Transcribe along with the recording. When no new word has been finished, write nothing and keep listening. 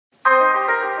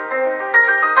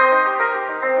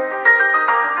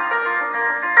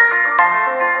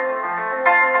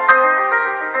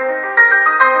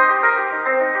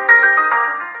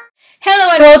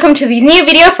welcome to this new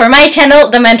video for my channel,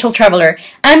 The Mental Traveler.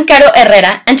 I'm Caro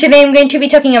Herrera, and today I'm going to be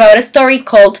talking about a story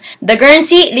called The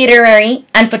Guernsey Literary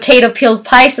and Potato Peel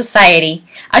Pie Society.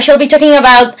 I shall be talking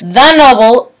about the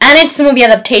novel and its movie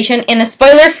adaptation in a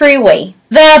spoiler-free way.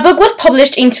 The book was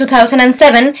published in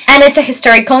 2007, and it's a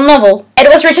historical novel. It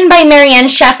was written by Marianne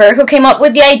Schaffer, who came up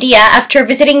with the idea after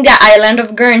visiting the island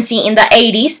of Guernsey in the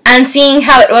 80s and seeing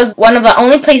how it was one of the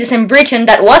only places in Britain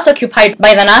that was occupied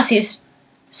by the Nazis.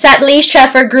 Sadly,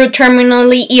 Schaffer grew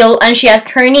terminally ill, and she asked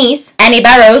her niece, Annie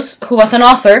Barrows, who was an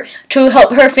author, to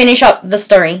help her finish up the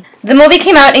story. The movie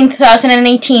came out in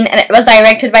 2018, and it was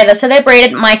directed by the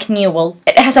celebrated Mike Newell.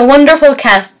 It has a wonderful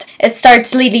cast. It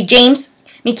stars Lily James,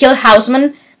 Mikhail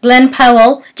Hausman, Glenn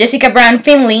Powell, Jessica Brown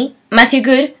Finley, Matthew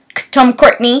Good, Tom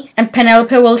Courtney, and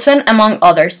Penelope Wilson, among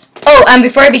others. Oh, and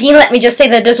before I begin, let me just say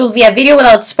that this will be a video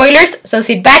without spoilers, so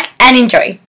sit back and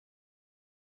enjoy.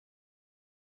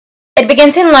 It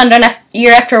begins in London a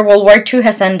year after World War II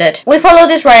has ended. We follow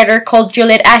this writer called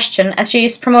Juliet Ashton as she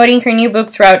is promoting her new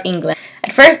book throughout England.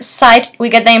 At first sight, we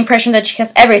get the impression that she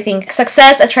has everything: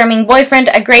 success, a charming boyfriend,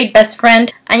 a great best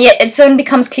friend, and yet it soon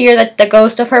becomes clear that the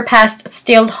ghost of her past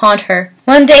still haunt her.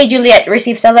 One day, Juliet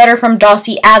receives a letter from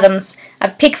Dossie Adams, a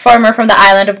pig farmer from the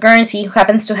island of Guernsey who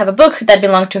happens to have a book that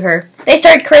belonged to her. They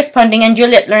start corresponding, and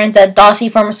Juliet learns that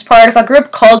Dossie forms part of a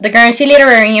group called the Guernsey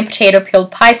Literary and Potato Peel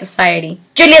Pie Society.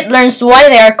 Juliet learns why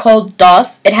they are called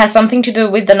DOS. It has something to do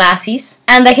with the Nazis,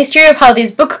 and the history of how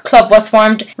this book club was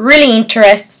formed really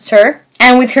interests her.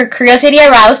 And with her curiosity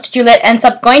aroused, Juliet ends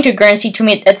up going to Guernsey to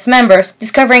meet its members,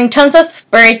 discovering tons of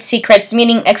buried secrets,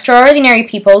 meeting extraordinary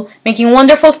people, making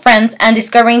wonderful friends, and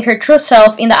discovering her true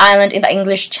self in the island in the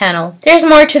English Channel. There's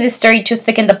more to this story to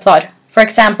thicken the plot. For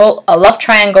example, a love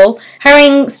triangle,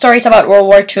 harrowing stories about World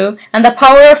War II, and the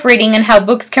power of reading and how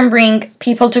books can bring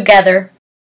people together.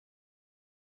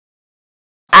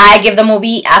 I give the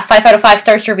movie a 5 out of 5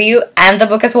 stars review, and the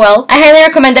book as well. I highly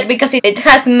recommend it because it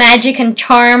has magic and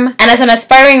charm, and as an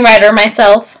aspiring writer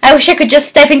myself, I wish I could just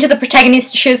step into the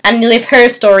protagonist's shoes and live her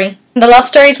story. The love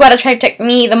story is what attracted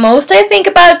me the most, I think,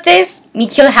 about this.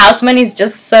 Mikhail Hausman is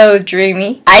just so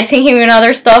dreamy. I'd seen him in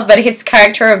other stuff, but his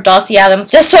character of Dossie Adams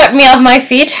just swept me off my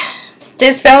feet.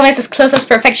 This film is as close as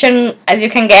perfection as you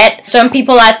can get. Some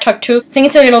people I've talked to think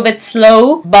it's a little bit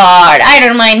slow, but I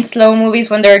don't mind slow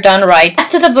movies when they're done right. As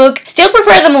to the book, still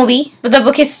prefer the movie, but the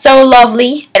book is so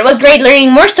lovely. It was great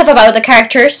learning more stuff about the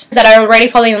characters that I already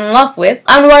fallen in love with.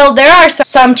 And while there are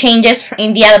some changes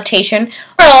in the adaptation,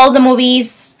 overall the movie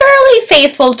is fairly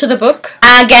faithful to the book.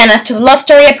 Again, as to the love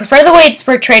story, I prefer the way it's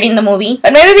portrayed in the movie,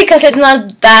 but maybe because it's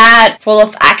not that full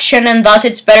of action, and thus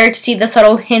it's better to see the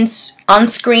subtle hints on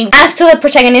screen. As to the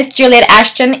protagonist, Juliet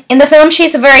Ashton, in the film she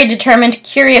is a very determined,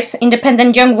 curious,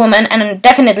 independent young woman, and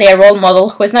definitely a role model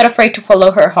who is not afraid to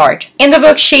follow her heart. In the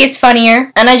book she is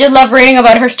funnier, and I just love reading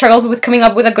about her struggles with coming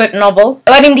up with a good novel.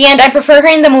 But in the end I prefer her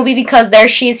in the movie because there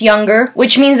she is younger,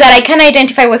 which means that I can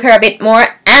identify with her a bit more,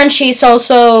 and she is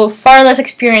also far less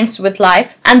experienced with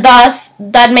life, and thus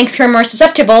that makes her more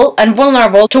susceptible and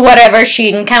vulnerable to whatever she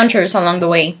encounters along the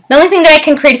way. The only thing that I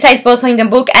can criticize both in the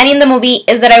book and in the movie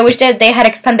is that I wish that they had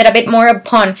expanded a bit more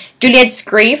upon Juliet's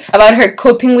grief, about her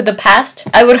coping with the past.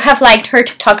 I would have liked her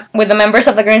to talk with the members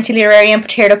of the Guernsey Literary and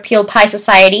Potato Peel Pie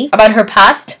Society about her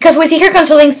past, because we see her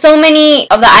consoling so many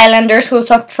of the islanders who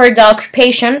suffered the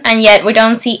occupation, and yet we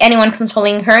don't see anyone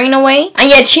consoling her in a way, and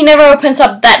yet she never opens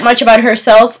up that much about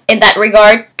herself in that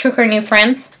regard to her new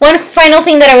friends. One final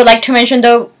thing that I would like to mention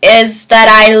though is that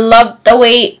I love the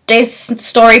way this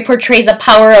story portrays the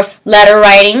power of letter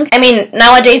writing. I mean,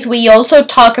 nowadays we also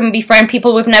talk and befriend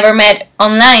people we've never met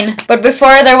online, but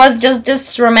before there was just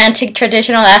this romantic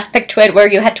traditional aspect to it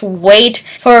where you had to wait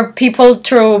for people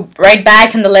to write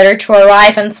back and the letter to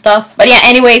arrive and stuff. But yeah,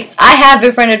 anyways, I have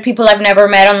befriended people I've never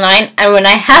met online, and when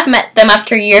I have met them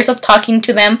after years of talking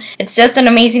to them, it's just an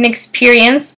amazing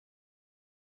experience.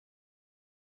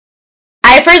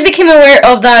 I first became aware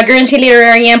of the Guernsey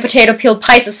Literary and Potato Peel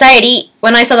Pie Society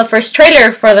when I saw the first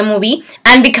trailer for the movie,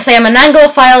 and because I am an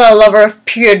Anglophile, a lover of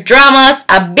period dramas,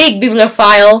 a big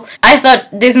bibliophile, I thought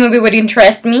this movie would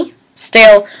interest me.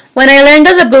 Still, when I learned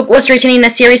that the book was written in a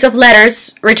series of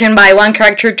letters written by one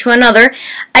character to another,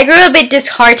 I grew a bit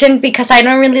disheartened because I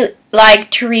don't really like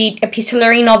to read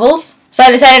epistolary novels, so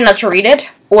I decided not to read it.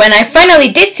 When I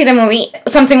finally did see the movie,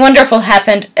 something wonderful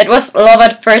happened. It was love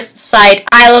at first sight.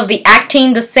 I love the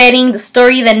acting, the setting, the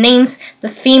story, the names, the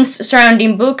themes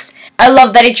surrounding books. I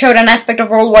love that it showed an aspect of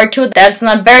World War II that's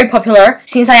not very popular,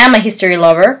 since I am a history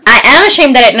lover. I am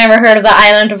ashamed that I'd never heard of the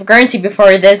island of Guernsey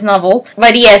before this novel.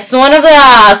 But yes, one of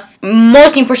the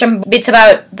most important bits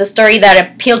about the story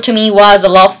that appealed to me was a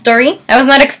love story. I was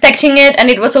not expecting it, and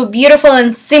it was so beautiful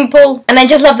and simple, and I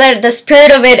just love that the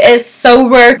spirit of it is so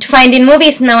rare to find in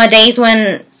movies nowadays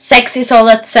when sex is all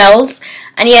that sells,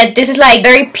 and yet this is like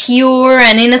very pure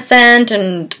and innocent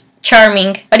and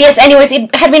charming. But yes, anyways,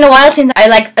 it had been a while since I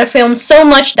liked a film so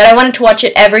much that I wanted to watch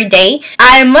it every day.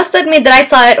 I must admit that I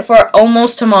saw it for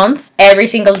almost a month, every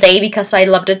single day, because I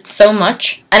loved it so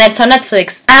much. And it's on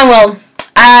Netflix. And well,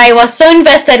 I was so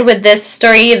invested with this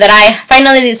story that I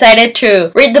finally decided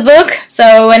to read the book.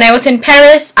 So when I was in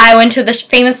Paris, I went to the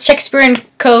famous Shakespeare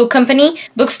 & Co. company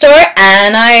bookstore,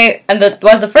 and that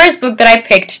was the first book that I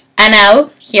picked. And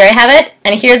now, here I have it,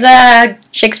 and here's a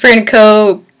Shakespeare &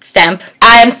 Co. stamp.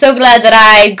 I am so glad that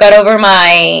I got over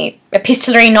my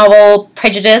epistolary novel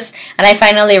prejudice and I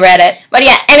finally read it. But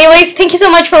yeah, anyways, thank you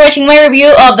so much for watching my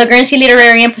review of the Guernsey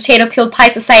Literary and Potato Peel Pie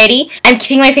Society. I'm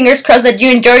keeping my fingers crossed that you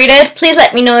enjoyed it. Please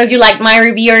let me know if you liked my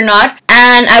review or not.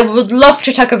 And I would love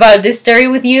to talk about this story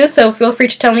with you, so feel free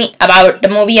to tell me about the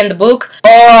movie and the book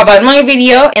or about my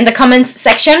video in the comments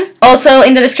section. Also,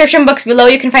 in the description box below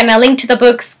you can find a link to the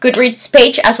book's Goodreads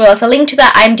page as well as a link to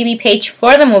the IMDb page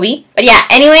for the movie. But yeah,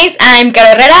 anyways, I'm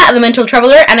Caro Herrera, the Mental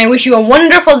Traveler, and I wish you a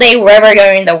wonderful day wherever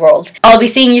you're in the world. I'll be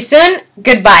seeing you soon.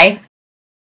 Goodbye.